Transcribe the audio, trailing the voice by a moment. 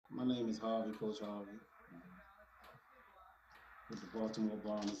My name is Harvey, Coach Harvey, with the Baltimore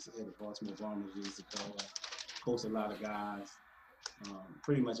Bombers. The Baltimore Bombers years ago. Coached a lot of guys,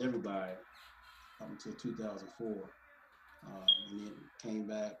 pretty much everybody, up until 2004. And then came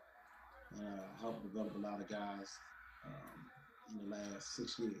back and helped develop a lot of guys in the last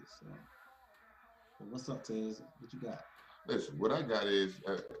 6 years. So, what's up, Tez? What you got? Listen, what I got is,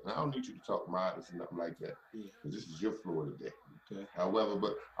 I don't need you to talk modest or nothing like that. Yeah. This is your floor today. Okay. However,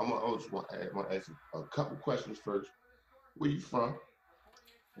 but I just want to ask you a couple questions first. Where you from?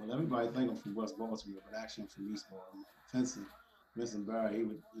 Well, everybody think I'm from West Baltimore, but actually I'm from East Baltimore. Vincent Barry, he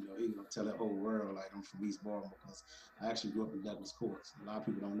would tell that whole world like I'm from East Baltimore because I actually grew up in Douglas Courts. A lot of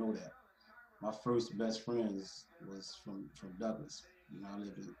people don't know that. My first best friends was from Douglas. I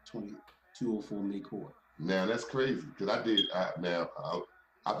lived in 2204 May Court. Now that's crazy because I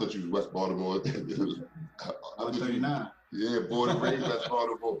thought you was West Baltimore. 139. Yeah, born and raised West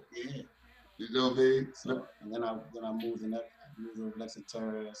Baltimore. Yeah. You know what I mean? So, and then I moved over to Lexington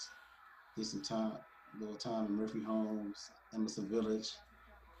Terrace, did some little time in Murphy Homes, Emerson Village,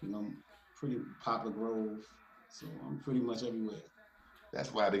 pretty Poplar Grove. So I'm pretty much everywhere.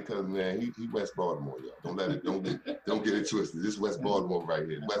 That's why they come, man. He West Baltimore, y'all. Don't get it twisted. This West Baltimore right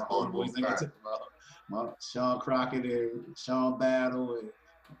here. West Baltimore. Sean Crockett and Sean Battle and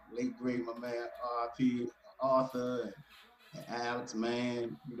late great my man R.P. Arthur and Alex,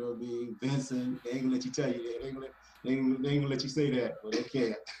 man. You know what I mean? Vincent. They ain't gonna let you tell you that. They ain't gonna let you say that, but they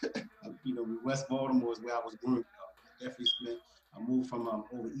can't. West Baltimore is where I was growing up. I moved from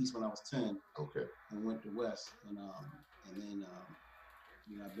over east when I was 10. Okay. And went to west, and then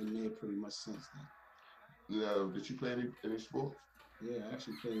I've been there pretty much since then. Did you play any sports? Yeah, I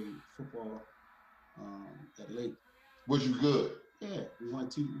actually played football at Lake. Was you good? Yeah, we won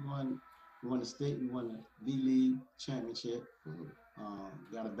the state, we won the V-League championship. Mm-hmm.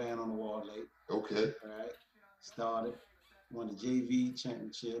 Got a band on the wall at Lake. Okay. All right. Started, won the JV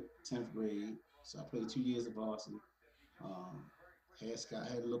championship, 10th grade. So I played 2 years of varsity.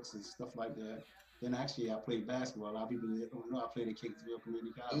 Had looks and stuff like that. Then actually I played basketball. A lot of people don't know I played at Kingsville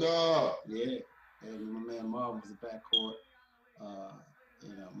Community College. No. Yeah. And my man Marvin was the backcourt.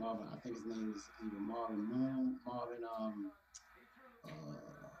 Marvin, I think his name is either Marvin Moon,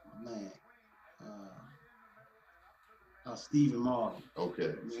 Stephen Marvin.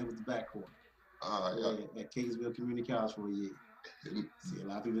 Okay. Man was the backcourt. Yeah. At Kingsville Community College for a year. See, a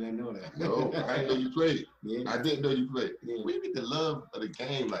lot of people didn't know that. No, I didn't know you played. Yeah. I didn't know you played. Yeah. We get the love of the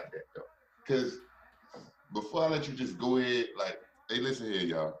game like that, though. Because before I let you just go ahead, like, hey, listen here,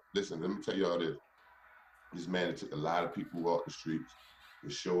 y'all. Listen, let me tell y'all this. This man that took a lot of people off the streets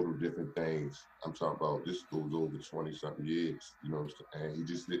and showed them different things. I'm talking about this goes over 20-something years, and he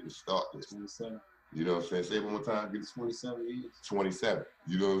just didn't start this. 27. You know what I'm saying? Say it one more time. 27 years. 27.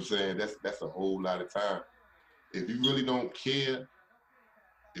 You know what I'm saying? That's a whole lot of time. If you really don't care,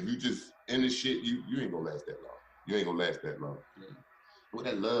 if you just in the shit, you ain't gonna last that long. You ain't gonna last that long. Yeah. Where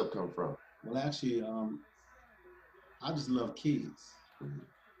that love come from? Well, actually, I just love kids. Mm-hmm.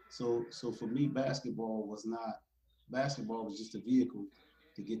 So for me, basketball was just a vehicle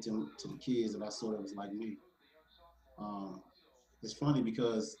to get to the kids that I saw that was like me. It's funny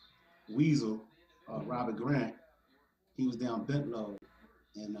because Weasel, Robert Grant, he was down Bentlow,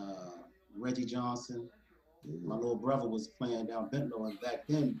 and Reggie Johnson, my little brother was playing down Bentlow, and back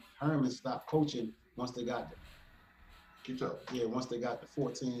then Herman stopped coaching once they got once they got the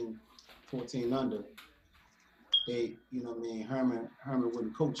 14 under. They, Herman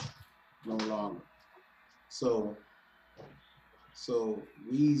wouldn't coach no longer. So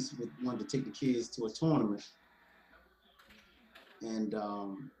we wanted to take the kids to a tournament, and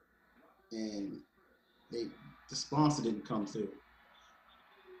the sponsor didn't come through.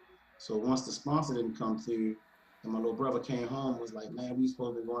 So once the sponsor didn't come through, and my little brother came home, was like, man, we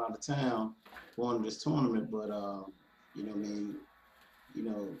supposed to be going out of town, going to this tournament, but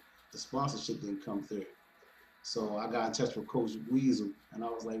the sponsorship didn't come through. So I got in touch with Coach Weasel, and I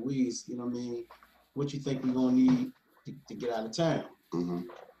was like, Weez, what you think we're gonna need to get out of town? Mm-hmm.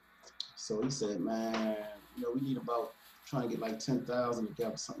 So he said, man, we need about trying to get like 10,000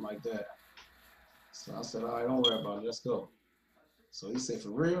 together, something like that. So I said, all right, don't worry about it, let's go. So he said, for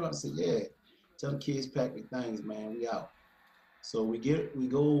real? I said, yeah. Tell the kids pack their things, man, we out. So we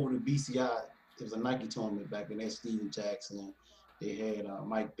go over to BCI. It was a Nike tournament back then. They had Steven Jackson, they had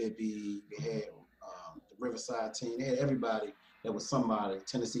Mike Bibby, they had the Riverside team. They had everybody that was somebody,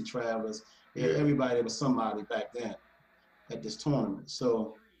 Tennessee Travelers. They had everybody that was somebody back then at this tournament.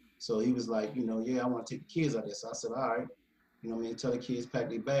 So he was like, yeah, I want to take the kids out there. So I said, all right, tell the kids pack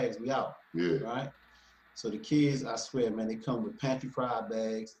their bags, we out. Yeah. Right? So the kids, I swear, man, they come with pantry pride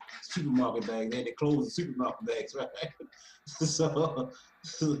bags, supermarket bags. They had their clothes in supermarket bags, right? so,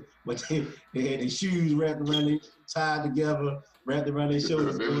 but they had their shoes wrapped around, they tied together, wrapped around their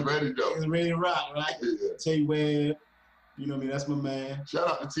shoulders. They was ready though. They was ready to rock, right? Yeah. T-Web, you know what I mean? That's my man. Shout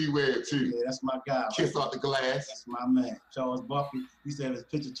out to T-Web too. Yeah, that's my guy. Kiss off the glass. That's my man. Charles Barkley. He used to have his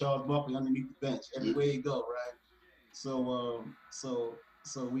picture, Charles Barkley, underneath the bench everywhere he go, right? So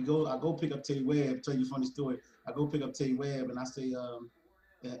we go. I go pick up Teddy Webb. Tell you a funny story. I go pick up Teddy Webb, and I say, and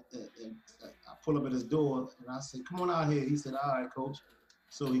I pull up at his door, and I say, "Come on out here." He said, "All right, coach."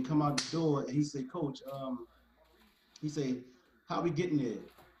 So he come out the door, and he said, "Coach," he said, "How we getting there?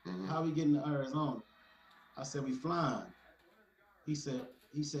 Mm-hmm. How we getting to Arizona?" I said, "We flying." He said,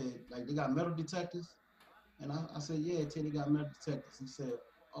 like they got metal detectors, and I said, "Yeah, Teddy got metal detectors." He said,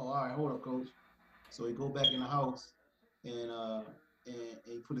 "Oh, all right, hold up, coach." So he go back in the house, and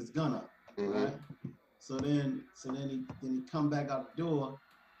he put his gun up, right? So then he come back out the door,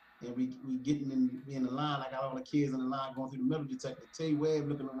 and we getting in the line. I got all the kids in the line going through the metal detector. Tay Webb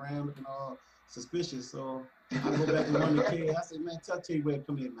looking around, looking all suspicious. So I go back to one of the kids. I say, "Man, tell Tay Webb,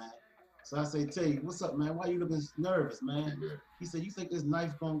 come here, man." So I say, "Tay, what's up, man? Why you looking nervous, man?" He said, "You think this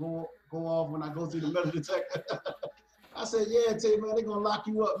knife gonna go off when I go through the metal detector?" I said, "Yeah, Tay, man, they gonna lock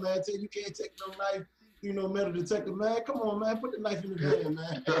you up, man. Tay, you can't take no knife, metal detector, man. Come on, man, put the knife in the van,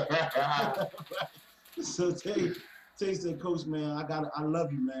 man." So Tay said, "Coach, man, I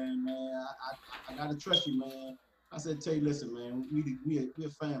love you, man. I gotta trust you, man." I said, "Tay, listen, man, we're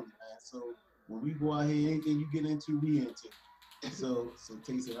family, man. So when we go out here, anything you get into, we into." So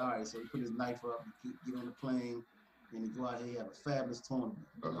Tay said, "All right." So he put his knife up, get on the plane, and he go out here, have a fabulous tournament,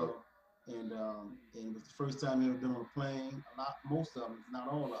 you know. And it was the first time he ever been on a plane. Most of them, if not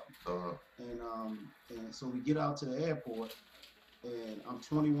all of them. And so we get out to the airport, and I'm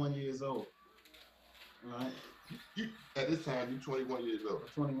 21 years old. All right. At this time, you're 21 years old.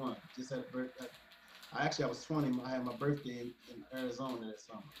 21. Just had a birthday. I was 20. I had my birthday in Arizona that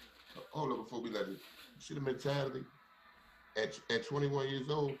summer. Hold on, before we let it. You see the mentality? At 21 years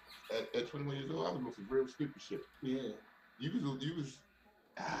old, at 21 years old, I was doing some real stupid shit. Yeah. You was.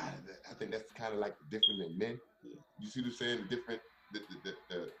 I think that's kind of like the difference in men. Yeah. You see what I'm saying? The different.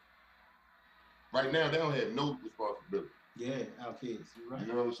 Right now, they don't have no responsibility. Yeah, our kids. You're right. You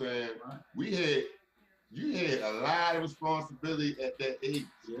know what I'm saying? Right. You had a lot of responsibility at that age.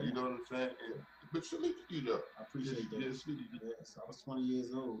 Yeah. You know what I'm saying? But salute to you though. I appreciate that. Yeah, salute you. Yeah, so I was 20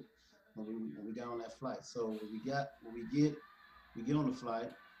 years old when we got on that flight. So when we get on the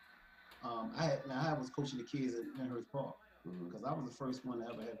flight. I was coaching the kids at Lyndhurst Park because I was the first one to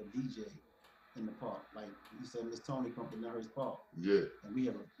ever have a DJ in the park. Like you said, Miss Tony come to Lyndhurst Park. Yeah. And we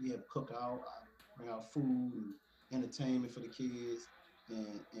have a cookout. I bring out food and entertainment for the kids,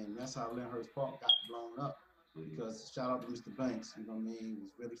 and that's how Lyndhurst Park got blown up. Because shout out to Mr. Banks, you know what I mean? He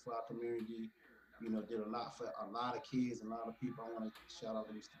was really for our community. You know, did a lot for a lot of kids, a lot of people. I want to shout out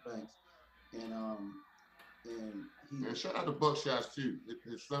to Mr. Banks, and shout out to Buckshots too.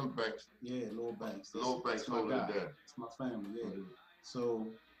 His son Banks. Yeah, Lil Banks. Lil Banks holding it down. It's my family. Yeah. So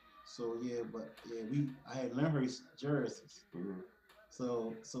yeah, but yeah, I had Lyndhurst jerseys.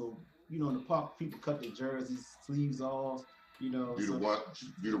 So you know, in the park, people cut their jerseys, sleeves off. You know, do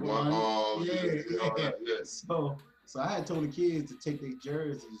the one arm. Yeah. So I had told the kids to take their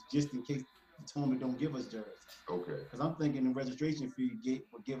jerseys just in case the tournament don't give us jerseys. Okay. Because I'm thinking the registration fee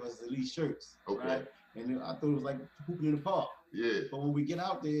would give us at least shirts. Okay. Right? And I thought it was like hooping in the park. Yeah. But when we get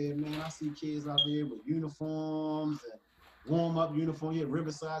out there, man, I see kids out there with uniforms and warm-up uniform. Yeah,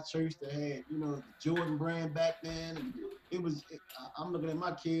 Riverside Church that had, you know, the Jordan brand back then. And I'm looking at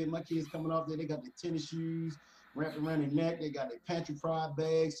my kids coming off there, they got their tennis shoes wrapped around their neck, they got their pantry pride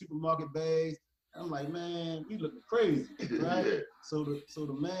bags, supermarket bags. I'm like, man, you looking crazy, right? Yeah. So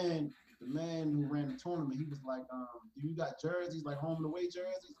the man who ran the tournament, he was like, do you got jerseys, like home and away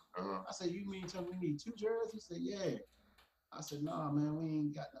jerseys? I said, you mean tell me we need 2 jerseys? He said, yeah. I said, nah, man, we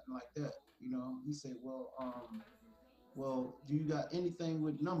ain't got nothing like that. You know, he said, well, do you got anything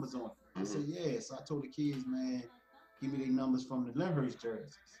with numbers on it? I said, yeah. So I told the kids, man, give me their numbers from the Lyndhurst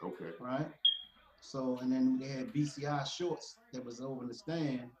jerseys. Okay. Right? So, and then they had BCI shorts that was over in the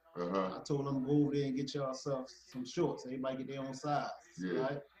stand. I told them, go over there and get yourself some shorts. Everybody get their own size,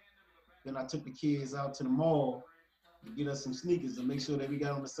 right? Then I took the kids out to the mall to get us some sneakers and make sure that we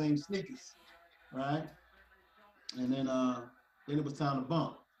got on the same sneakers, right? And then it was time to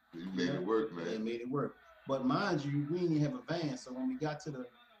bump. You made it work, man. Yeah, made it work. But mind you, we didn't have a van, so when we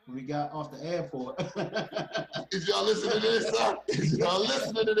got off the airport. Is y'all listening to this, sir? Is y'all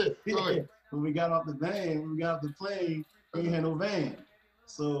listening to this? Go ahead. When we got off the plane, we didn't have no van.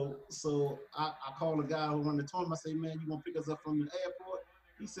 So I called the guy who run the tournament. I say, man, you gonna pick us up from the airport?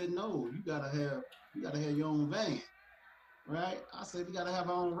 He said, no, you gotta have your own van. Right? I said, we gotta have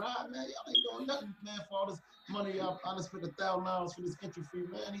our own ride, man. Y'all ain't doing nothing, man, for all this money. I done spent $1,000 for this entry fee,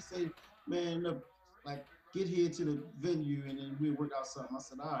 man. He said, man, look, like, get here to the venue and then we'll work out something. I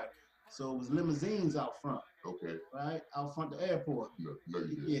said, all right. So it was limousines out front. Okay. Right? Out front the airport. No,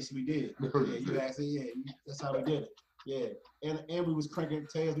 you did. Yes, we did. No, yeah, you asked it, yeah. That's how we did it. Yeah. And we was cranking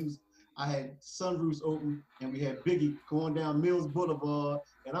tails. I had sunroofs open and we had Biggie going down Mills Boulevard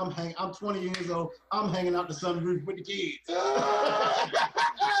and I'm 20 years old. I'm hanging out the sunroof with the kids.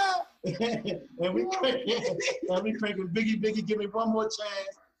 and we cranking Biggie, give me one more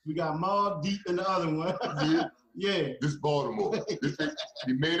chance. We got Mobb Deep in the other one. Yeah. This Baltimore.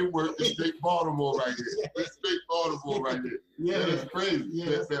 You made it work. This straight Baltimore right here. This straight Baltimore right here. Yeah. That's crazy. Yeah.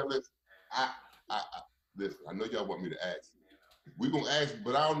 Listen, listen, I know y'all want me to ask. We're gonna ask,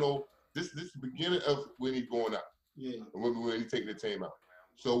 but I don't know. This is the beginning of when he's going out. Yeah. When he's taking the team out.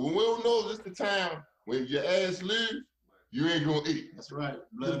 So when we don't know, this is the time when your ass leaves, you ain't gonna eat. That's right.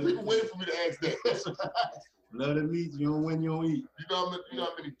 People waiting for me to ask that. That's right. Blood and meat, you don't win, you don't eat. You know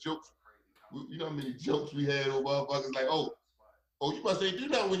how many jokes? You know how many jokes we had over motherfuckers like, oh, you must ain't do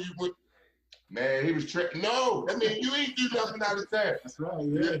nothing when you went. Man, he was no. I mean, you ain't do nothing out of time. That's right.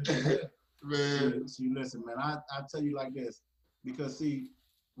 Yeah. Man. See, listen, man. I tell you like this, because see,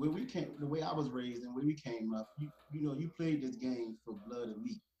 where we came, the way I was raised and where we came up, you know, you played this game for blood and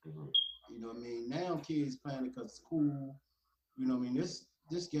meat. Mm-hmm. You know what I mean? Now kids playing it because it's cool. You know what I mean?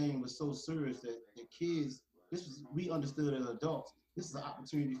 This game was so serious that the kids, we understood as adults, this is an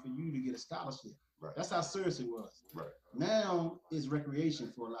opportunity for you to get a scholarship. Right. That's how serious it was. Right. Now it's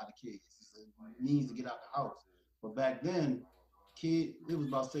recreation for a lot of kids. It's a means to get out the house. But back then, it was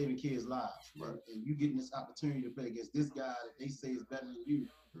about saving kids' lives. Right. And you getting this opportunity to play against this guy that they say is better than you.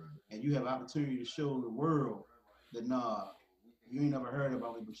 Right. And you have opportunity to show the world that, nah, you ain't never heard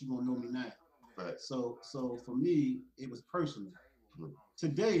about me, but you gonna know me now. Right. So for me, it was personal. Mm-hmm.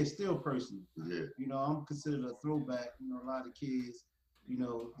 Today it's still personal. Yeah. You know, I'm considered a throwback. You know, a lot of kids, you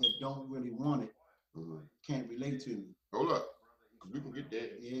know, that don't really want it, mm-hmm. can't relate to me. Hold up, because we can get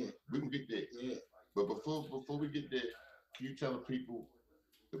there. Yeah. We can get there. Yeah. But before we get there, can you tell the people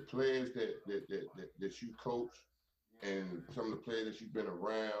the players that you coach and some of the players that you've been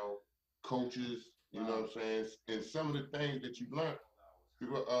around, coaches, you know what I'm saying, and some of the things that you learned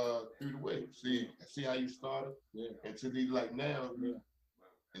through the way. See how you started, yeah, and to be like now, yeah,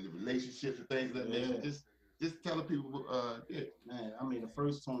 and the relationships and things like that. Yeah. Just tell the people, yeah. Man, I mean, the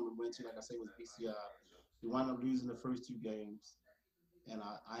first tournament we went to, like I say, was BCI. We wound up losing the first 2 games, and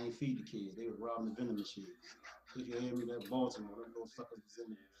I ain't feed the kids. They were robbing the vending machines. If you hear me, that Baltimore, those suckers was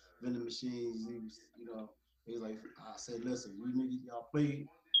in the vending machines. He was like, I said, listen, you niggas, y'all play,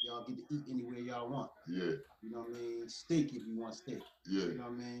 y'all get to eat anywhere y'all want. Yeah. You know what I mean? Steak if you want steak. Yeah. You know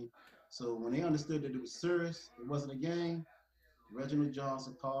what I mean? So when they understood that it was serious, it wasn't a game, Reginald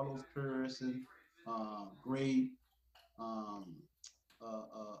Johnson, Carlos Pearson, Great,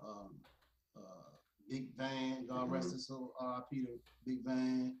 Big Van, God rest his soul, R.I.P. to Big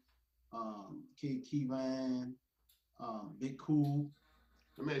Van, Kid Key Van, Big Cool.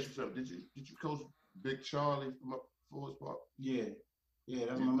 Let me ask you something. Did you coach Big Charlie from Forest Park? Yeah,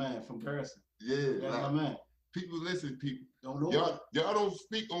 that's my man from Garrison. Yeah, that's my man. People listen, people. Don't know y'all don't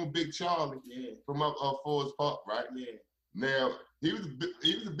speak on Big Charlie. Yeah. From up Forest Park, right? Yeah. Now he was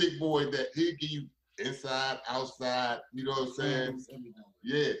a big boy that he'd give you inside, outside. You know what I'm saying?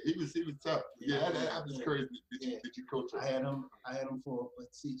 Yeah, he was tough. Yeah, that was crazy. Did you coach him? I had him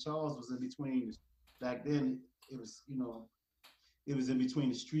but see, Charles was in between. Back then, it was, you know, it was in between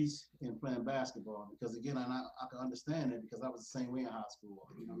the streets and playing basketball. Because again, I could understand it because I was the same way in high school.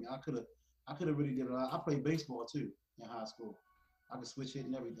 You know, I mean, I could have really did it. I played baseball too in high school. I could switch hit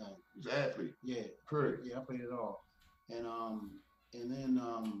and everything. You was an athlete. Yeah. Correct. Yeah, I played it all. And then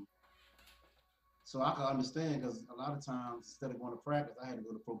so I could understand because a lot of times instead of going to practice, I had to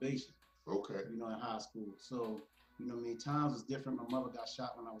go to probation. Okay. You know, in high school. So, you know what I mean, times was different. My mother got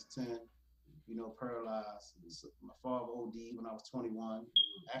shot when I was 10, you know, paralyzed. My father OD'd when I was 21.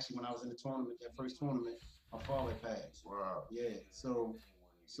 Actually, when I was in the tournament, that first tournament, my father passed. Wow. Yeah. So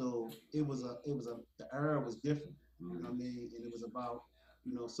the era was different. You know what I mean? And it was about,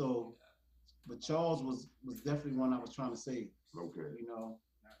 you know, so, but Charles was definitely one I was trying to save. Okay. You know,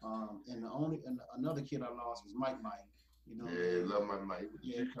 and another kid I lost was Mike. You know. Yeah, love Mike.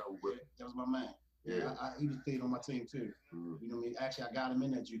 Yeah, that was my man. Yeah, he was played on my team too. Mm-hmm. You know what I mean? Actually, I got him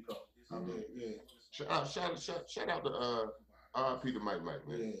in that JUCO. Mm-hmm. Yeah. Shout out to R.I.P. to Mike, man.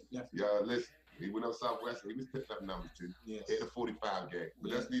 Yeah, definitely. Y'all listen. He went up Southwest, and he was picking up numbers too. Yes. He had a 45 game,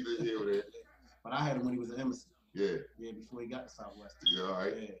 but that's neither here nor there. But I had him when he was at Emerson. Yeah. Yeah, before he got to Southwest. Yeah, all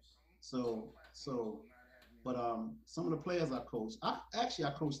right. Yeah. But some of the players I coached, I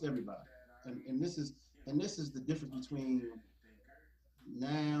coached everybody, and this is the difference between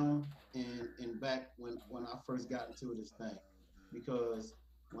now and back when I first got into this thing, because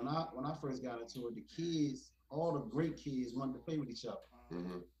when I first got into it, the kids, all the great kids, wanted to play with each other.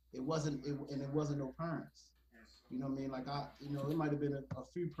 Mm-hmm. It wasn't no parents. You know what I mean? Like it might have been a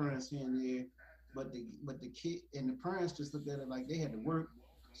few parents here and there, but the kid and the parents just looked at it like they had to work.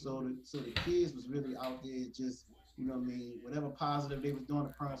 So the kids was really out there just, you know what I mean, whatever positive they was doing,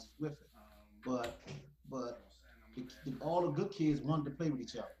 the parents was with it. But all the good kids wanted to play with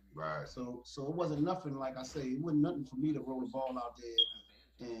each other. Right. So it wasn't nothing, like I say, it wasn't nothing for me to roll the ball out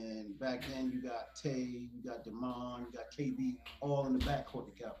there. And back then you got Tay, you got Demond, you got KB, all in the backcourt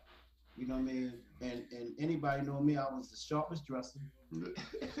together. You know what I mean? And anybody know me, I was the sharpest dresser. You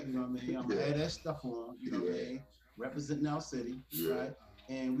know what I mean? I'm gonna have that stuff on, you know what I mean? Representing our city, right?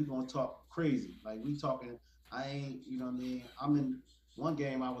 And we gonna talk crazy. Like we talking, I ain't, you know what I mean? I'm in one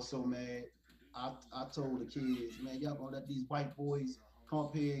game, I was so mad. I told the kids, man, y'all gonna let these white boys come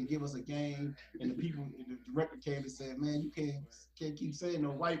up here and give us a game? And the director came and said, man, you can't keep saying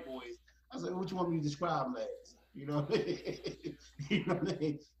no white boys. I said, what you want me to describe them as? You know what I mean? You know what I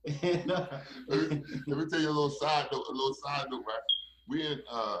mean? And, let me tell you a little side note, right? We in,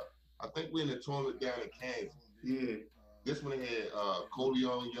 I think we're in the tournament down in Kansas. Yeah. This one had Cody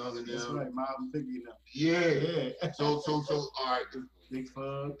Young and them. That's right, Marvin Figgy. Yeah. So, all right. Big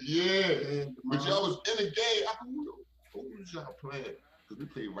Fun. Yeah. But y'all was in the game. I don't know who was y'all playing, because we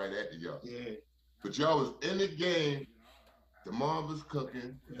played right after y'all. Yeah. But y'all was in the game. The mom was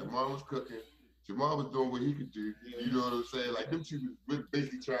cooking. Jamal was doing what he could do. Yeah. You know what I'm saying? Like them two was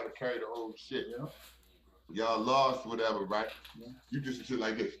basically trying to carry the whole shit. Yeah. Y'all lost, whatever, right? Yeah. You just shit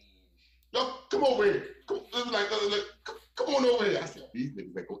like this. Yo, come over here. Come on over here. I said, these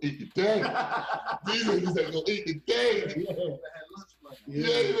niggas ain't gonna eat the day. These niggas ain't gonna eat the day.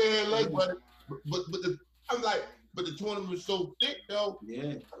 Yeah, man, lunch money. But the tournament was so thick, though.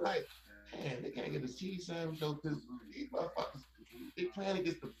 Yeah. I'm like, man, they can't get a cheese sandwich though, because these motherfuckers, they playing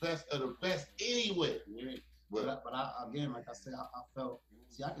against the best of the best anyway. Yeah. But I, again, like I said, I felt,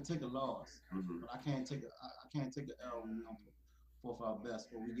 see, I can take a loss, but I can't take a L when we on fourth our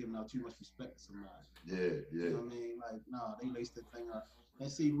best, or we giving out too much respect to somebody. Yeah. You know what I mean? Like, nah, they laced that thing up.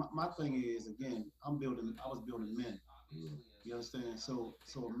 And see, my thing is, again, I was building men. You understand? So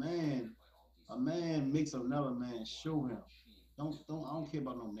a man makes another man show him. I don't care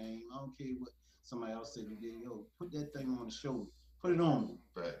about no name. I don't care what somebody else said you did. Yo, put that thing on the shoulder. Put it on me.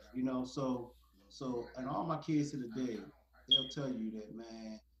 Right. You know, so and all my kids to the day, they'll tell you that,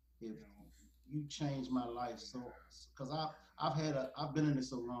 man, if you changed my life, so because I've been in it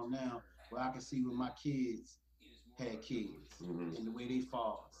so long now where I can see when my kids had kids and the way they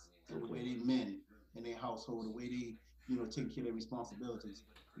fathers and the way they men in their household, the way they, you know, take care of their responsibilities.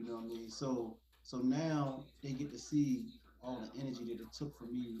 You know what I mean? So now they get to see all the energy that it took for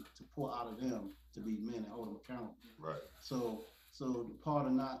me to pour out of them to be men and hold them accountable. Right. So the part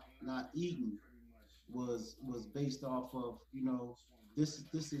of not eating was based off of, you know, this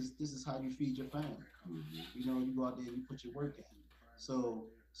is how you feed your family. You know, you go out there and you put your work in. So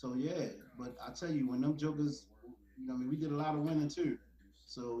yeah, but I tell you, when them jokers, you know what I mean, we did a lot of winning too.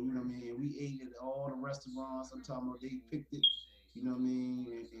 So, you know what I mean, we ate at all the restaurants. Sometimes they picked it, you know what I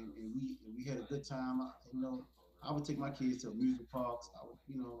mean, and we had a good time. You know, I would take my kids to amusement parks. I would,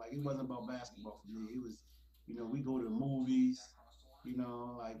 you know, like, it wasn't about basketball for me. It was, you know, we go to the movies, you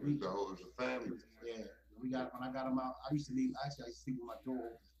know, like it was a family. Yeah. When I got them out, I used to sleep with my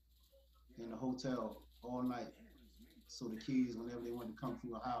door open in the hotel all night. So the kids, whenever they wanted to come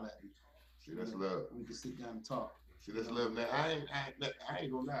through and holler at me. See, that's love. We could sit down and talk. See, that's love. Now, I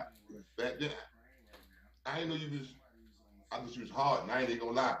ain't gonna lie. Back then, I ain't know you was, I thought you was hard, and I ain't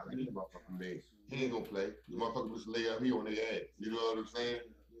gonna lie. Like, this motherfucker, man, he ain't gonna play. The motherfucker just lay up here on their ass. You know what I'm saying?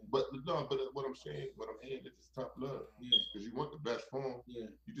 But no, but what I'm saying, it's just tough love. Yeah. Because you want the best form. Yeah.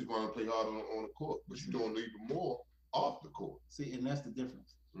 You just want to play hard on the court, but you doing even more off the court. See, and that's the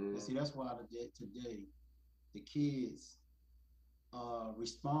difference. And see, that's why today the kids are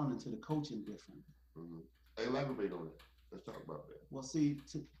responding to the coaching differently. Elaborate on it. Let's talk about that. Well, see,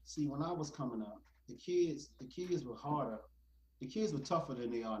 when I was coming up, the kids were harder. The kids were tougher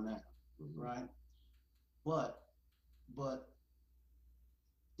than they are now, right? But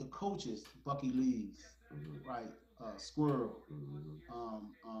the coaches, Bucky Lees, right? Squirrel,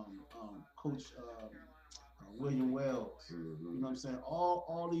 Coach William Wells. You know what I'm saying?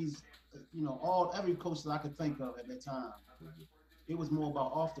 All these, every coach that I could think of at that time. It was more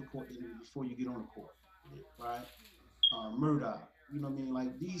about off the court than before you get on the court, right? Murdoch, you know what I mean?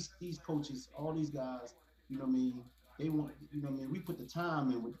 Like these coaches, all these guys, you know what I mean? They want, you know what I mean? We put the time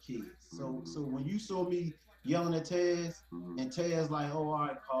in with the kids. So when you saw me yelling at Taz, and Taz like, oh, all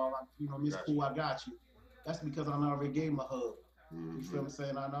right, Carl, Miss Cool, I got you. That's because I already gave him a hug. You feel what I'm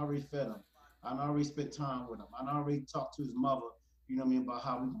saying? I already fed him. I already spent time with him. I already talked to his mother, you know what I mean, about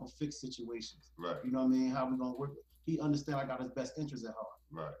how we're gonna fix situations. Right. You know what I mean? How we're gonna work. He understand I got his best interest at heart.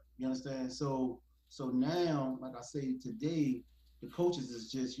 Right. You understand? So now, like I say, today, the coaches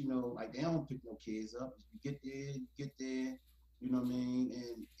is just, like they don't pick no kids up. You get there, you know what I mean?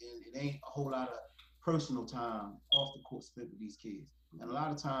 And it ain't a whole lot of personal time off the court spent with these kids. And a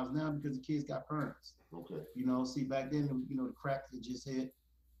lot of times now, because the kids got parents. Okay. See, back then, the crack that just hit,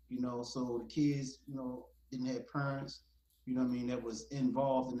 so the kids, didn't have parents, that was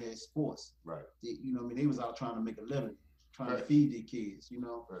involved in their sports. Right. They was out trying to make a living, trying to feed their kids,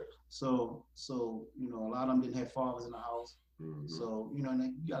 Right. So, a lot of them didn't have fathers in the house. So,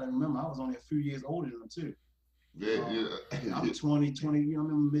 and you gotta remember, I was only a few years older than them too. Yeah. I'm 20,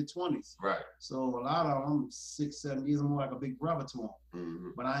 I'm mid-20s. Right. So a lot of them, 6, 7 years, I'm more like a big brother to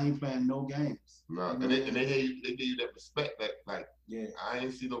them. But I ain't playing no games. No, and they give you that respect that, like, I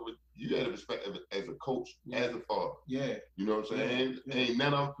ain't see no, you got to respect as a coach, as a father. Yeah. You know what I'm saying? Ain't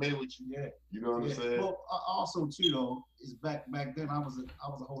none of them play with you. Yeah. You know what I'm saying? Well, also too though, is back then I was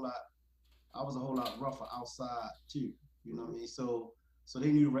a whole lot rougher outside too. You know what I mean? So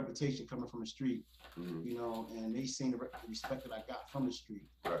they knew the reputation coming from the street, and they seen the respect that I got from the street,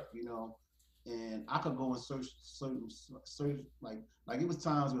 right. And I could go and search like it was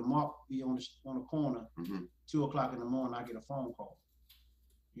times when Mark be on the corner, 2 o'clock in the morning, I get a phone call,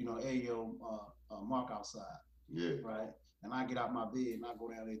 hey yo, Mark outside, right, and I get out my bed and I go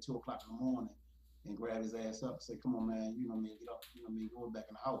down there at 2 o'clock in the morning and grab his ass up and say, come on man, get up, going back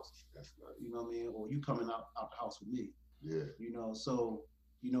in the house, that's right. Or you coming out the house with me. Yeah. So,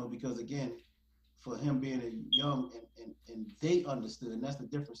 because again, for him being young and they understood, and that's the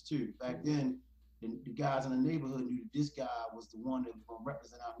difference too. Back then, the guys in the neighborhood knew that this guy was the one that was going to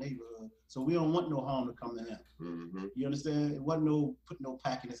represent our neighborhood. So we don't want no harm to come to him. You understand? It wasn't putting no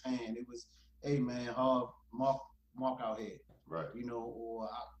pack in his hand. It was, hey man, Mark out here. Right. Or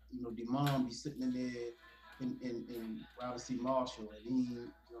Demond be sitting in there in Robert C. Marshall, and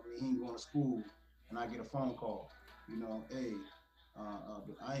he ain't going to school, and I get a phone call. Hey,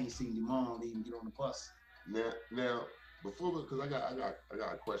 I ain't seen Demond even get on the bus. Now, before, because I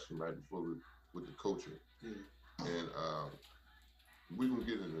got a question right before with the coaching, and we're gonna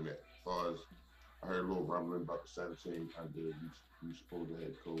get into that. As far as I heard a little rumbling about the 17 idea, you supposed to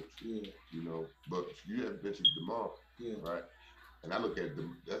head coach, but you have mentioned Demond, right? And I look at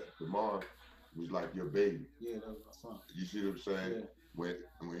Demond was like your baby. Yeah, that was my son. You see what I'm saying? Yeah. When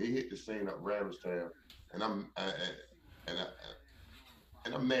he hit the scene up Randallstown, and I'm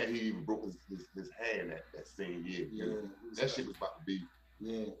mad he even broke his hand that same year. Yeah, that shit was about to be.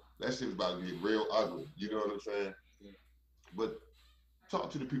 Yeah. That shit was about to be real ugly. You know what I'm saying? Yeah. But talk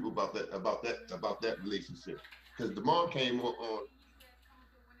to the people about that relationship, because Demond came on.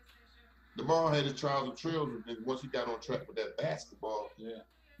 Demond had his trials and trails, and once he got on track with that basketball,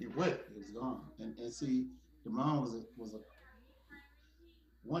 he went. He was gone. And see, Demond was a.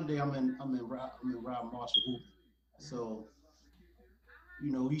 One day I'm in Rob Marshall hooping. So, we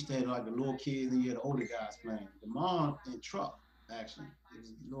used to have like the little kids and you had the older guys playing. Demond and Truck, actually. It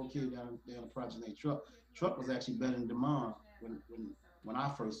was a little kid down the project named Truck. Truck was actually better than Demond when I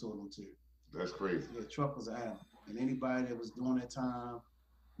first saw them too. That's crazy. Yeah, Truck was an animal. And anybody that was doing that time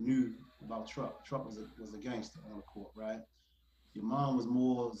knew about Truck. Truck was a gangster on the court, right? Demond was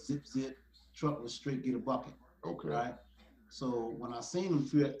more zip. Truck was straight get a bucket. Okay. Right? So when I seen them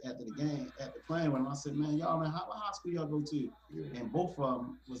after the game, at the playing with them, I said, man, y'all, what high school y'all go to? Yeah. And both of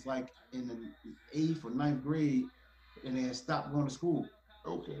them was like in the 8th or 9th grade, and they had stopped going to school.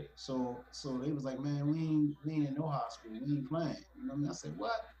 Okay. So they was like, man, we ain't in no high school. We ain't playing. You know what I mean? I said,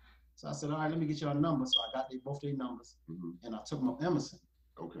 what? So I said, all right, let me get y'all numbers. So I got both their numbers, and I took them up Emerson.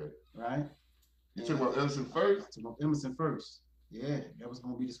 Okay. Right? You took them up Emerson first? I took them up Emerson first. Yeah, that was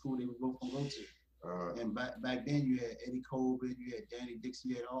going to be the school they were both going to go to. And back then you had Eddie Colbert, you had Danny Dixon,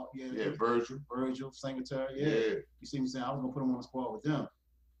 you had Virgil, Singletary, You see me saying, I was gonna put them on the squad with them,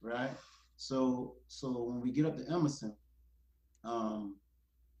 right? So when we get up to Emerson, I'm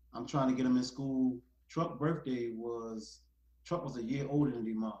trying to get him in school. Truck's birthday was a year older than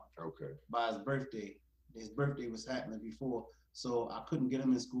Demond. Okay. By his birthday was happening before, so I couldn't get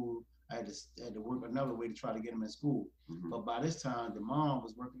him in school. I had to work another way to try to get him in school. But by this time, the mom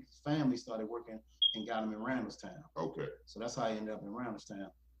was working. His family started working and got him in Randallstown. Okay. So that's how he ended up in Randallstown.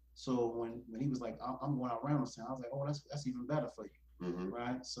 So when he was like, I'm going out Randallstown, I was like, oh, that's even better for you,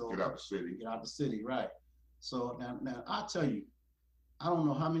 right? So get out the city. Get out the city, right? So now I tell you, I don't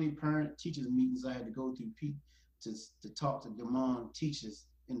know how many parent teachers meetings I had to go through to talk to Demond teachers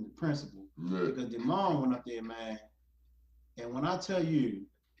and the principal, because Demond went up there, man. And when I tell you,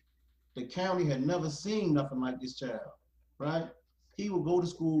 the county had never seen nothing like this child, right? He would go to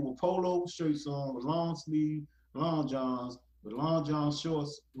school with polo shirts on, with long sleeve, long johns, with long john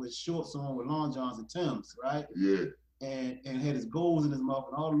shorts, with shorts on, with long johns and Timbs, right? Yeah. And had his goals in his mouth,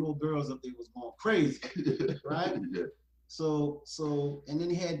 and all the little girls up there was going crazy, right? Yeah. So, and then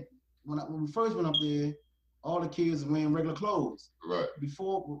he had, when we first went up there, all the kids were wearing regular clothes. Right.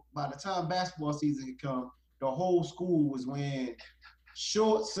 By the time basketball season had come, the whole school was wearing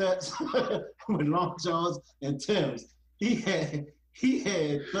short sets with long johns and Timbs. He had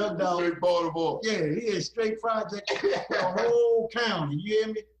thugged out. Straight Baltimore. Yeah, he had straight project the whole county. You hear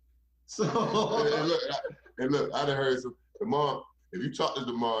me? So and look, I done heard some Demond. If you talk to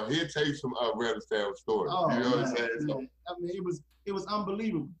Demond, he'll tell you some Randallstown stories. Oh, you know man, what I'm saying? So, I mean, it was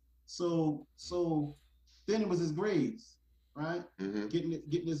unbelievable. So then it was his grades, right? Getting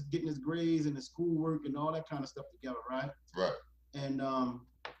his grades and his schoolwork and all that kind of stuff together, right? Right. And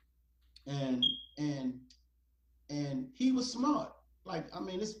he was smart. Like, I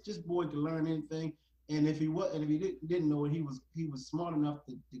mean, this boy could learn anything. And if he didn't know it, he was smart enough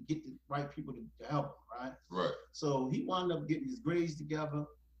to get the right people to help him, right? Right. So he wound up getting his grades together.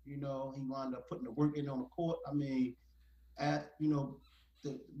 You know, he wound up putting the work in on the court. I mean,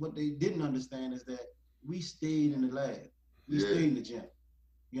 what they didn't understand is that we stayed in the lab. We stayed in the gym.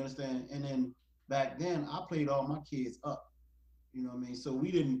 You understand? And then back then, I played all my kids up. You know what I mean? So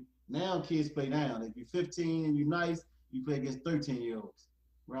we didn't. Now kids play down. If you're 15 and you're nice, you play against 13-year-olds,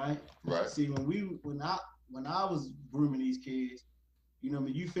 right? Right. See, when I was grooming these kids, you know what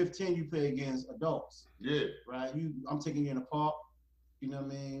I mean? You 15, you play against adults. Yeah. Right? I'm taking you in the park. You know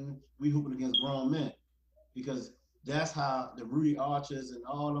what I mean? We hooping against grown men, because that's how the Rudy Archers and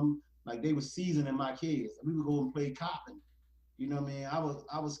all them, like, they were seasoning my kids. We would go and play Coppin. You know what I mean? I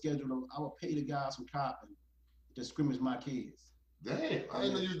would pay the guys from Coppin to scrimmage my kids. Damn, I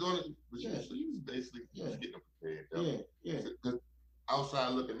didn't know you was doing it. But so you was basically just getting them prepared. Yeah. Because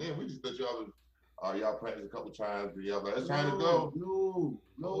outside looking in, we just thought y'all practiced a couple times, and y'all like, it's time to go.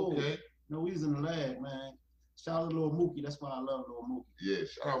 No. Okay. No, we was in the lab, man. Shout out to little Mookie. That's why I love little Mookie. Yeah,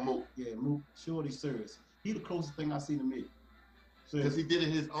 shout out Mookie. Yeah, Mookie. Shorty serious. He the closest thing I see to me. Because he did it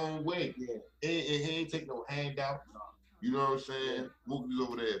his own way. Yeah. And he ain't take no handout. No. You know what I'm saying? Mookie's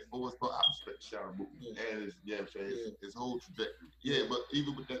over there at Forest Park. I respect shout out Mookie. Yeah. And his, you know what I'm saying, his whole trajectory. Yeah, but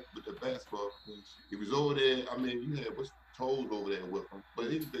even with the basketball, he was over there. I mean, you had what's toes over there with him.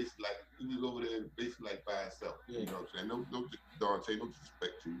 But he was basically like, over there basically like by himself. Yeah. You know what I'm saying? No Dante, no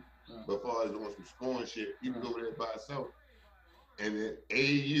disrespect to you. But as far as doing some scoring shit, he was over there by himself. And then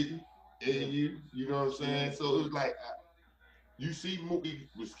AU, you know what I'm saying? So it was like, you see Mookie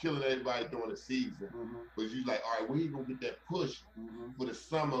was killing everybody during the season, but you like, all right, where he gonna get that push for the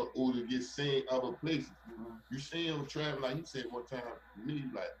summer or to get seen other places? You see him traveling, like he said one time to me,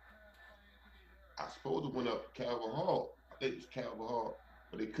 like, I supposed to went up Calvin Hall. I think it was Calvin Hall,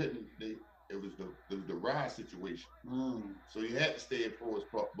 but they couldn't. It was the ride situation. So you had to stay at Forest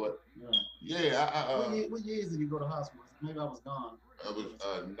Park. But what years did you go to hospital? Maybe I was gone. I was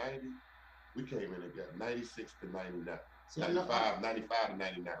 90. We came in together, 96 to 99. See, 95 to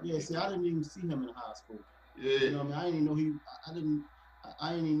 99. Yeah, see, I didn't even see him in high school. Yeah. You know what I mean?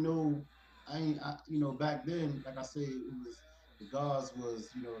 I didn't know back then, like I said, it was, the guards was,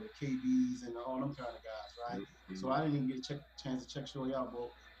 the KBs and all them kind of guys, right? So I didn't even get a chance to check Shorty out,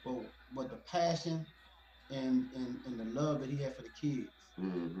 but the passion and the love that he had for the kids,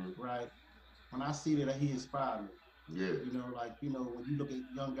 right? When I see that, he inspired me. Yeah. When you look at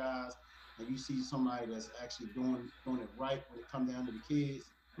young guys and you see somebody that's actually doing it right when it comes down to the kids,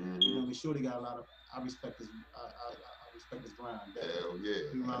 Shorty got a lot of. I respect his grind. Hell yeah.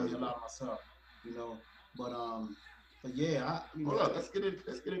 He reminds me a lot of myself, But yeah, Hold on, let's get into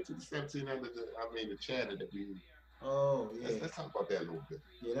the 1700. The chatter that we. Oh yeah. Let's talk about that a little bit.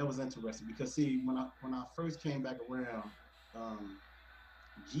 Yeah, that was interesting because see, when I first came back around,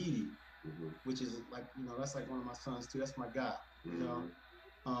 GD, which is like that's like one of my sons too. That's my guy.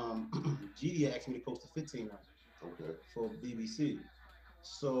 GD asked me to coach the 1500. Okay. For BBC.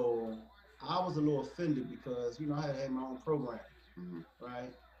 So I was a little offended because I had my own program,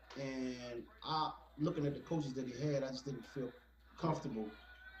 right? And looking at the coaches that he had, I just didn't feel comfortable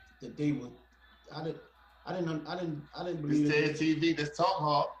that they would. I didn't. I didn't This believe TED that. TV, this talk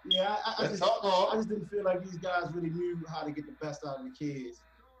hard. Yeah, Let's talk hard. I just didn't feel like these guys really knew how to get the best out of the kids,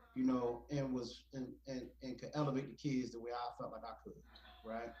 you know, and could elevate the kids the way I felt like I could,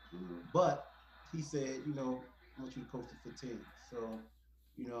 right? But he said, you know, I want you to coach the 15. So,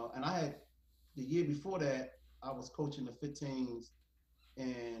 you know, and I had the year before that, I was coaching the 15s,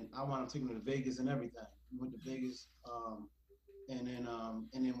 and I wound up taking them to Vegas and everything. We went to Vegas, and then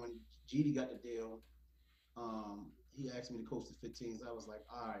when GD got the deal, he asked me to coach the 15s. I was like,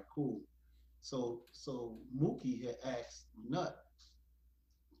 all right, cool. So Mookie had asked Nut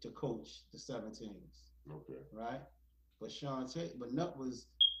to coach the 17s. Okay. Right? But Nut was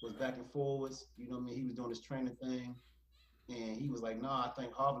back and forwards. You know what I mean? He was doing his training thing, and he was like, "Nah, I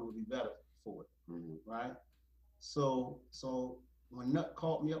think Harvey would be better for it." Right? So when Nut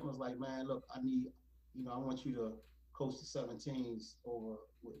called me up and was like, "Man, look, I want you to coach the 17s over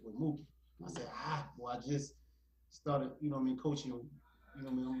with Mookie." I said, well, I just started, you know what I mean, coaching, you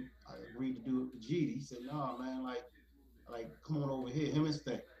know what I mean, I agreed to do it with GD. He said, "No, man, like come on over here, him and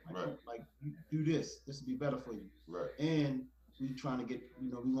Stay. Like you do this. This would be better for you." Right. And we trying to get,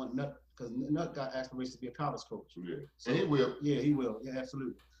 you know, we want Nut, because Nut got aspirations to be a college coach. Yeah. So, and he will. Yeah, he will. Yeah,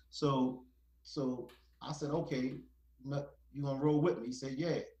 absolutely. So I said, okay, Nut, you gonna roll with me? He said,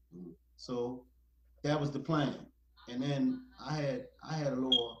 yeah. So that was the plan. And then I had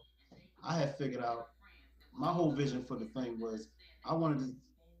figured out my whole vision for the thing was I wanted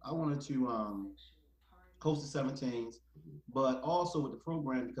to coach the 17s, but also with the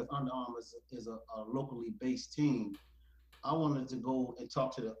program, because Under Armour is a locally based team. I wanted to go and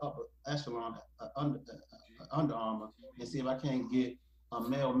talk to the upper echelon Under Armour and see if I can get a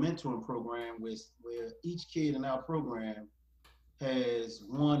male mentoring program where each kid in our program has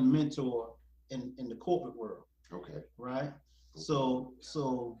one mentor in the corporate world. Okay. Right. So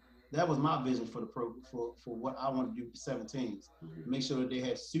that was my vision for the for what I want to do with the 17s. Make sure that they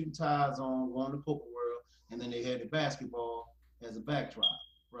had suit and ties on, going to the corporate world, and then they had the basketball as a backdrop.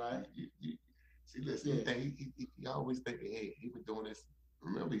 Right. See, listen, he always think, hey, he was doing this.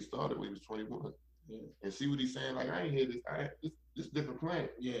 Remember, he started when he was 21. Yeah. And see what he's saying? Like, I ain't hear this. This different plan.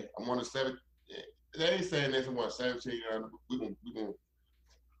 Yeah. I want a 7. They ain't saying this. I want 17. We're gonna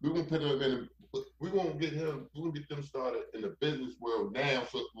put him in. We're gonna get them started in the business world now,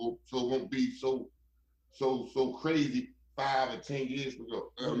 so it won't be so crazy 5 or 10 years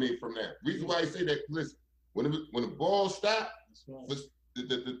ago. I mean, from now. Reason why I say that, listen, when the ball stops,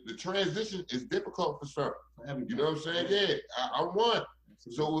 the transition is difficult for some. You know what I'm saying? Yeah, I won.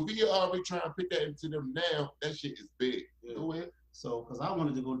 So if he already trying to put that into them now, that shit is big. Yeah. Go ahead. So, because I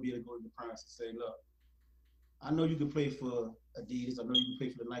wanted to go to the parents and say, look, I know you can play for Adidas. I know you can play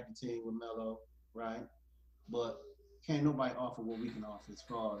for the Nike team with Melo, right? But can't nobody offer what we can offer as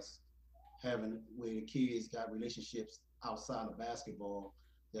far as having where the kids got relationships outside of basketball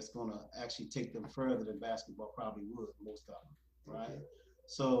that's going to actually take them further than basketball probably would, most of them, right? Okay.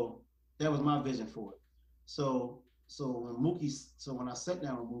 So that was my vision for it. So when I sat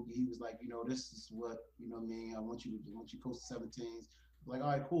down with Mookie, he was like, you know, this is what, you know what I mean, I want you to coach the 17s. I'm like,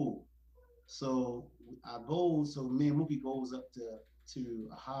 all right, cool. So me and Mookie goes up to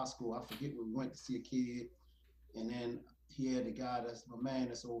a high school. I forget where we went to see a kid, and then he had the guy that's my man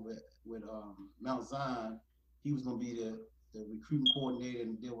that's over with Mount Zion. He was gonna be the recruiting coordinator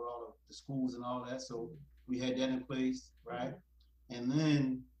and deal with all of the schools and all that. So we had that in place, right? And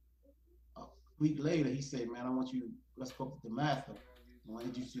then a week later, he said, "Man, let's go up to Mather. I want to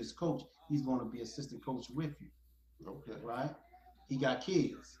introduce you to this coach. He's going to be assistant coach with you." Okay. Right? He got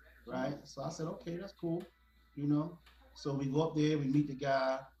kids, right? So I said, okay, that's cool, you know. So we go up there, we meet the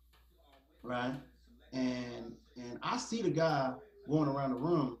guy, right? And I see the guy going around the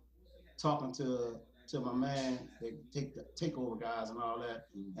room talking to my man that take over guys and all that.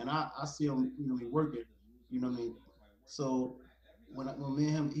 And I see him, you know, working, you know what I mean? So when me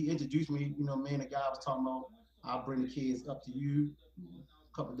and him, he introduced me, you know, me and the guy was talking about, I'll bring the kids up to you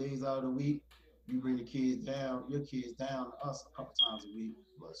a couple of days out of the week. You bring your kids down to us a couple times a week,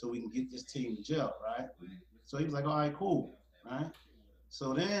 so we can get this team to gel, right? So he was like, all right, cool, right?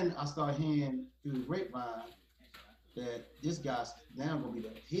 So then I started hearing through the grapevine that this guy's now gonna be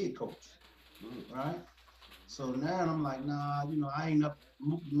the head coach, right? So now I'm like, nah, you know, I ain't up.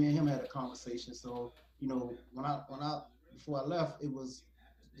 Me and him had a conversation. So, you know, before I left, it was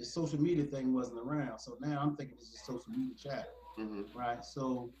the social media thing wasn't around. So now I'm thinking it's just social media chat, right?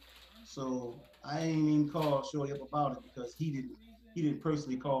 So I ain't even called Shorty up about it because he didn't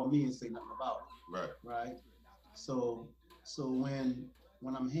personally call me and say nothing about it. Right. Right. So when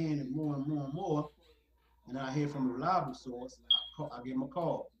I'm hearing it more and more and more, and I hear from a reliable source, I gave him a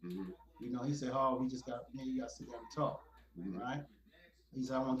call. Mm-hmm. You know, he said, "Oh, we just got, man, you got to sit down and talk, Mm-hmm. right?" He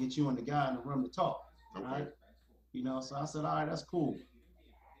said, "I want to get you and the guy in the room to talk, Okay. right?" You know, so I said, "All right, that's cool."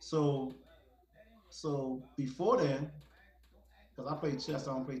 So, so before then, because I play chess,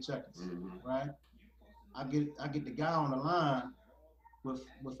 I don't play checkers, Mm-hmm. right? I get the guy on the line with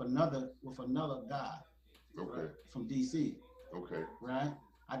another guy, Okay. right, from DC, Okay. right?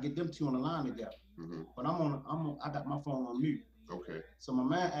 I get them two on the line together, Mm-hmm. but I got my phone on mute. Okay. So my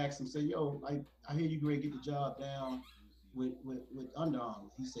man asked him, say, "Yo, like I hear you great get the job down with Under Armour."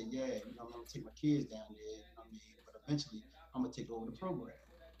 He said, "Yeah, you know, I'm gonna take my kids down there, you know what I mean? But eventually I'm gonna take over the program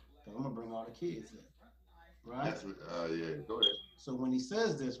because I'm gonna bring all the kids in, right?" That's what. Yeah. Go ahead. So when he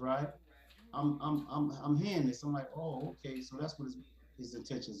says this, right, I'm hearing this. I'm like, "Oh, okay, so that's what his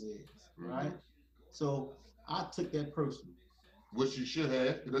intentions is, Mm-hmm. right?" So I took that personal. Which you should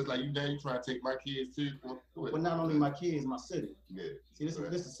have, because it's like you now you trying to take my kids too. Go ahead. But not only my kids, my city. Yeah. See, this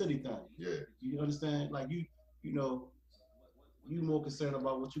is a city thing. Yeah. You understand? Like you know, you more concerned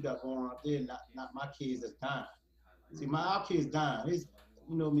about what you got going on out there, not my kids that's dying. See, our kids dying. It's,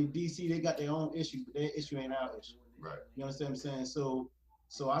 you know, I mean, DC, they got their own issues, but their issue ain't our issue. Right. You understand what I'm saying?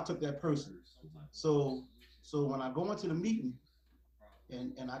 So I took that personally. So when I go into the meeting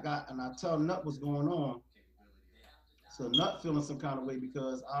and I tell Nut what's going on, so Nut feeling some kind of way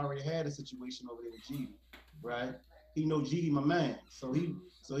because I already had a situation over there with GD, right? He know GD my man, so he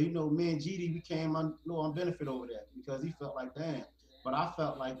know me and GD we came on benefit over that because he felt like damn. But I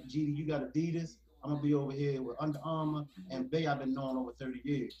felt like GD, you got Adidas, I'm gonna be over here with Under Armour and Bay. I've been knowing over 30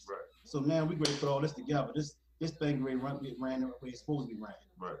 years. Right. So now we ready to put all this together. This thing ready to get ran the way it's supposed to be ran.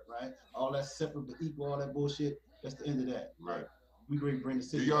 Right. Right. All that separate but equal, all that bullshit. That's the end of that. Right. We ready to bring the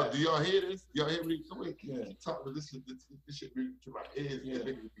city. Do y'all hear this? Y'all hear me? Come in, yeah. Talk to this shit be to my ears. Yeah.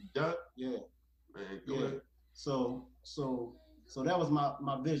 It be done. Yeah. Man, go ahead. So that was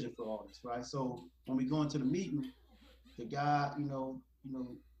my vision for all this, right? So when we go into the meeting, the guy, you know,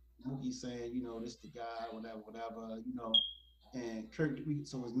 Mookie saying, you know, this the guy, whatever, you know, and Kirk.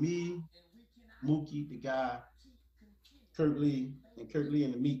 So it's me, Mookie, the guy, Kirk Lee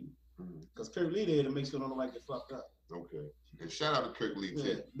in the meeting, because Kirk Lee there to make sure nobody get fucked up. Okay. And shout out to Kirk Lee too.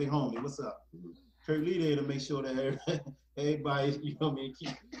 Yeah, big homie, what's up? Kirk Lee there to make sure that everybody, you know what I mean,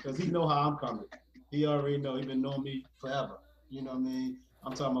 because he know how I'm coming. He already know. He been knowing me forever. You know what I mean?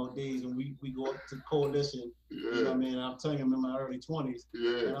 I'm talking about days when we go up to coalition. Yeah. You know what I mean? I'm telling him in my early 20s.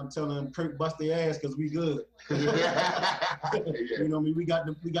 Yeah. And I'm telling him Kirk bust their ass because we good. Yeah. You know what I mean? We got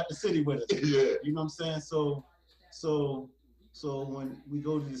the city with us. Yeah. You know what I'm saying? So when we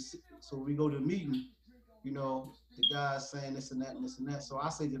go to the meeting, you know, the guy's saying this and that and this and that. So I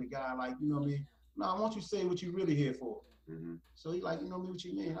say to the guy, like, you know what I mean? No, I want you to say what you really here for. Mm-hmm. So he like, you know what I mean? What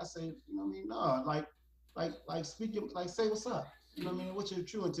you mean? I say, you know what I mean? No, like speak, like say what's up. You know what I mean? What your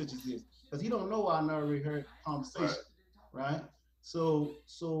true intentions is. Because he don't know I never heard conversation, right? So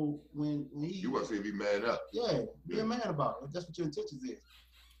when he... You want to say be mad up. Yeah, be a man about it, if that's what your intentions is.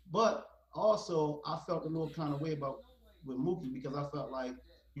 But also, I felt a little kind of way with Mookie because I felt like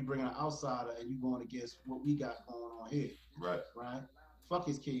you bring an outsider and you going against what we got going on here. Right. Right? Fuck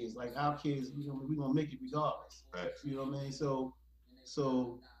his kids. Like our kids, you know, we gonna make it regardless. Right. You know what I mean? So,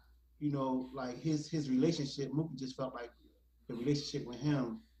 you know, like his relationship, Mookie just felt like the relationship with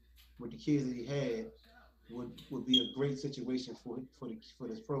him, with the kids that he had, would be a great situation for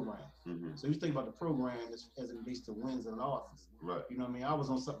this program. Mm-hmm. So you think about the program as it relates to wins and losses. Right. You know what I mean? I was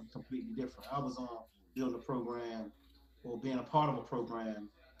on something completely different. I was on building a program or being a part of a program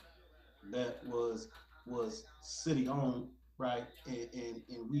that was city owned, right? And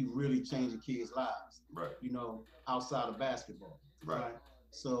we really changed the kids' lives. Right. You know, outside of basketball. Right.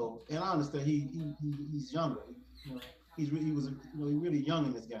 So, and I understand he's younger. You know, he was really young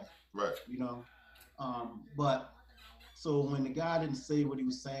in this game. Right. You know, but so when the guy didn't say what he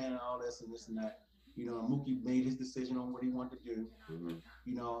was saying and all this and this and that, you know, Mookie made his decision on what he wanted to do. Mm-hmm.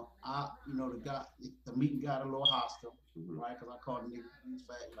 You know, the meeting got a little hostile, mm-hmm. right? Because I called the nigga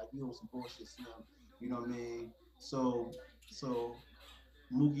fat, like, you know, some bullshit, Slim. You know what I mean? So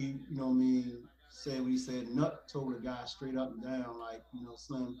Mookie, you know what I mean, said what he said. Nut told the guy straight up and down, like, you know,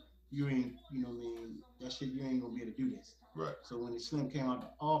 Slim, you ain't, you know what I mean, that shit, you ain't gonna be able to do this. Right. So when the Slim came out of the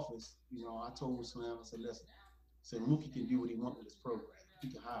office, you know, I told Slim, I said, listen, Mookie can do what he wants with his program. He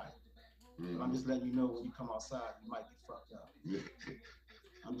can hide. Mm-hmm. But I'm just letting you know when you come outside, you might get fucked up. Yeah.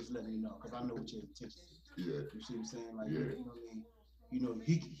 I'm just letting you know, because I know what your intentions is. Yeah. You see what I'm saying? Like, yeah. You know what I mean? You know,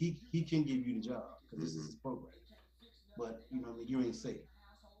 he can give you the job, because this is his program. But, you know what I mean, you ain't safe,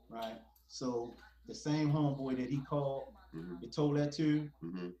 right? So the same homeboy that he called, mm-hmm. and told that to,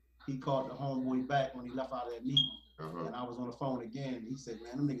 mm-hmm. he called the homeboy back when he left out of that meeting. And I was on the phone again. And he said,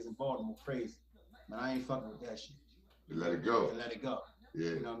 man, them niggas in Baltimore crazy. Man, I ain't fucking with that shit. You let it go. And let it go. Yeah.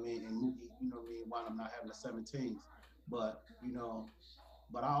 You know what I mean? And Mookie, you know what I mean, while I'm not having the 17s. But, you know,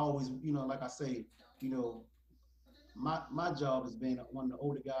 but I always, you know, like I say, you know, my job as being one of the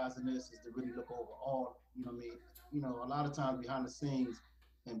older guys in this is to really look over all, you know what I mean? You know, a lot of times behind the scenes,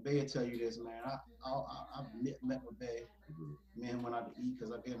 and Bay will tell you this, man, I've met with Bay. Man, went out to eat,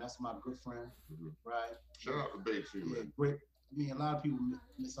 because again, that's my good friend, right? Shout out to Bay too, man. Yeah, great. I mean, a lot of people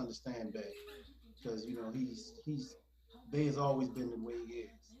misunderstand Bay, because, you know, Bay has always been the way he is.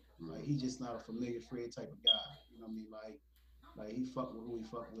 Like, he's just not a familiar Fred type of guy. You know what I mean? Like he fuck with who he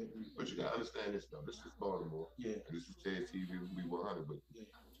fuck with. But you gotta understand this though. This is Baltimore. Yeah. And this is JTV. We 100. But yeah.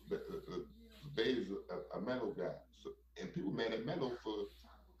 Bay is a mellow guy. So, and people mad at mellow for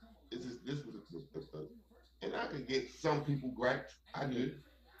this was and I could get some people gripes. I do.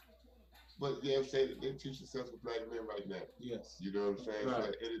 But yeah, I'm saying they're two successful black men right now. Yes. You know what I'm saying? Right. So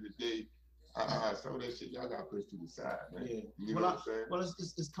at the end of the day, some of that shit y'all got pushed to the side, man. Yeah. You know what I'm saying? Well,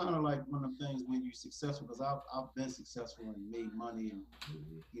 it's kind of like one of the things when you're successful, because I've been successful and made money, and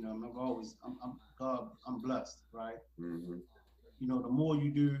you know, I'm blessed, right? You know, the more you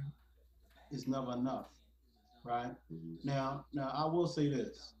do, it's never enough, right? Now I will say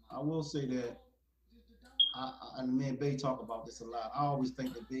this. I will say that, and me and Bay talk about this a lot. I always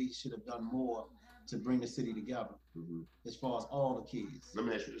think that Bay should have done more to bring the city together, as far as all the kids. Let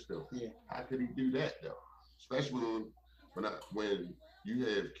me ask you this though. Yeah. How could he do that though? Especially when you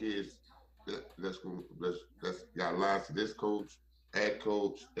have kids that's got lines to this coach, that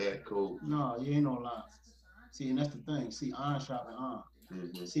coach. No, you ain't no lines. See, and that's the thing. See, iron sharpens iron.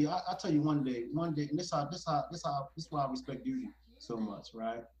 See, I tell you one day, and this why I respect you so much,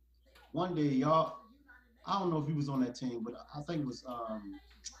 right? One day, y'all, I don't know if he was on that team, but I think it was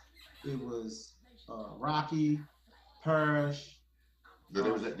Rocky, Parrish. No,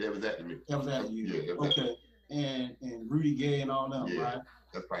 that was after me. That was after you. Yeah. Okay. And Rudy Gay and all them, yeah. right?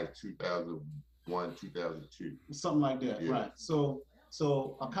 That's probably 2001, 2002. Something like that, yeah. Right? So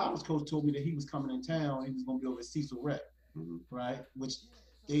a college coach told me that he was coming in town. He was going to be over at Cecil Rec, right? Which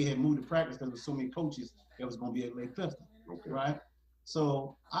they had moved to practice because there was so many coaches that was going to be at Lake Clifton, right?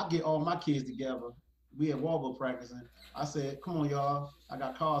 So I get all my kids together. We at Walbo practicing. I said, come on, y'all. I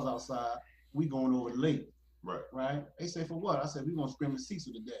got cars outside. We going over the lake. Right? They said, for what? I said, we going to scrim at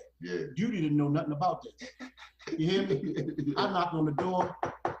Cecil today. Yeah. Duty didn't know nothing about this. You hear me? I knocked on the door.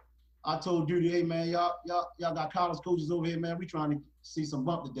 I told Duty, hey, man, y'all got college coaches over here, man. We trying to see some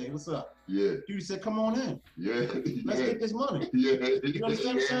bump today. What's up? Yeah. Duty said, come on in. Yeah. Let's get this money. Yeah. You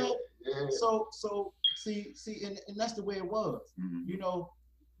understand what I'm saying? Yeah. So see, and that's the way it was. You know,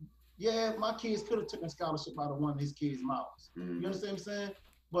 yeah, my kids could have taken a scholarship out of one of his kids' mouths. You understand what I'm saying?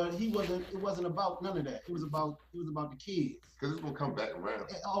 But it wasn't about none of that. It was about the kids. Because it's gonna come back around.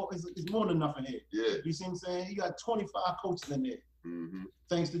 It's more than nothing here. Yeah. You see what I'm saying? You got 25 coaches in there.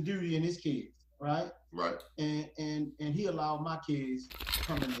 Thanks to Duty and his kids, right? Right. And he allowed my kids to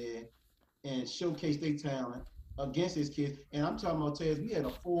come in there and showcase their talent against his kids. And I'm talking about, Tez, we had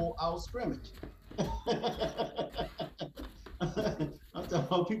a full-out scrimmage. I'm talking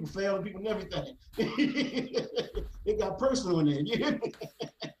about people failing, people and everything. It got personal in there, you hear me?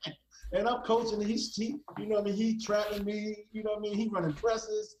 And I'm coaching, and he, you know what I mean, he trapping me, you know what I mean, he running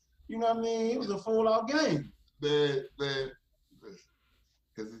presses, you know what I mean, it was a full-out game. Man,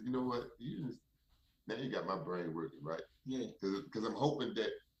 because you know what, now you got my brain working, right? Yeah. Because I'm hoping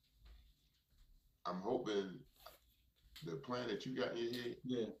the plan that you got in your head,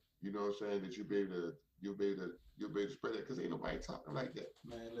 yeah, you know what I'm saying, that you'll be able to spread that, because ain't nobody talking like that.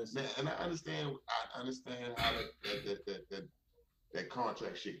 Man, listen. And I understand how that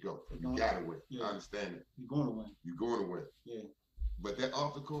contract shit go. You gotta win. Yeah. I understand it. You're going to win. You're going to win. Yeah. But that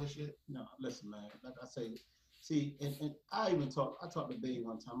off the court shit? No, listen, man. Like I say, see, and I talked to Bay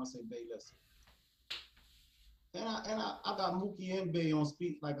one time. I said, Bay, listen. And I got Mookie and Bay on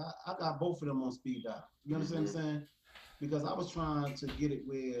speed. Like I got both of them on speed dial. You understand what I'm saying? Because I was trying to get it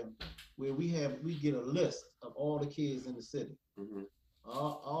where we get a list of all the kids in the city.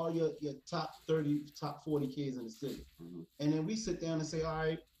 All your top 30, top 40 kids in the city. And then we sit down and say, all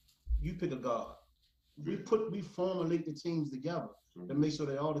right, you pick a guard. We formulate the teams together to make sure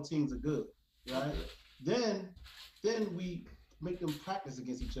that all the teams are good, right? Then we make them practice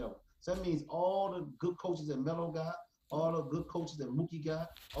against each other. So that means all the good coaches that Melo got, all the good coaches that Mookie got,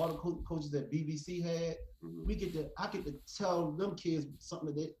 all the coaches that BBC had, I get to tell them kids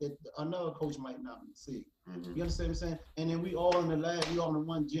something that another coach might not see. You understand what I'm saying? And then we all in the lab, we all in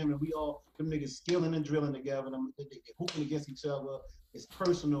one gym, and we all, them niggas skilling and drilling together, they hooping against each other. It's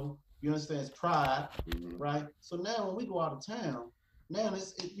personal. You understand? It's pride, right? So now when we go out of town, now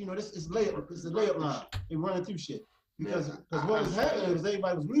it's it's layup. It's a layup line. They running through shit because what was happening was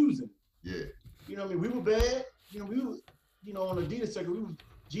everybody was losing. Yeah. You know what I mean? We were bad. We were, on the Adidas circuit.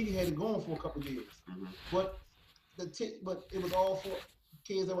 GD had it going for a couple of years, but it was all for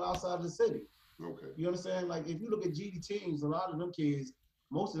kids that were outside of the city. Okay. You understand? Like if you look at GD teams, a lot of them kids,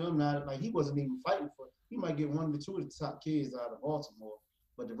 most of them not like he wasn't even fighting for. He might get one or two of the top kids out of Baltimore,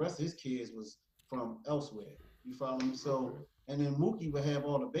 but the rest of his kids was from elsewhere. You follow me? So and then Mookie would have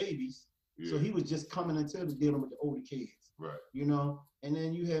all the babies, so he was just coming into the dealing with the older kids. Right. And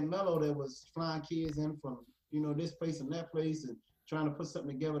then you had Mello that was flying kids in from this place and that place and trying to put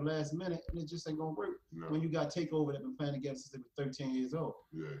something together last minute, and it just ain't gonna work when you got Takeover that been playing together since they were 13 years old.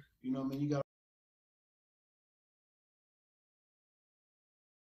 Yeah. You know what I mean? You got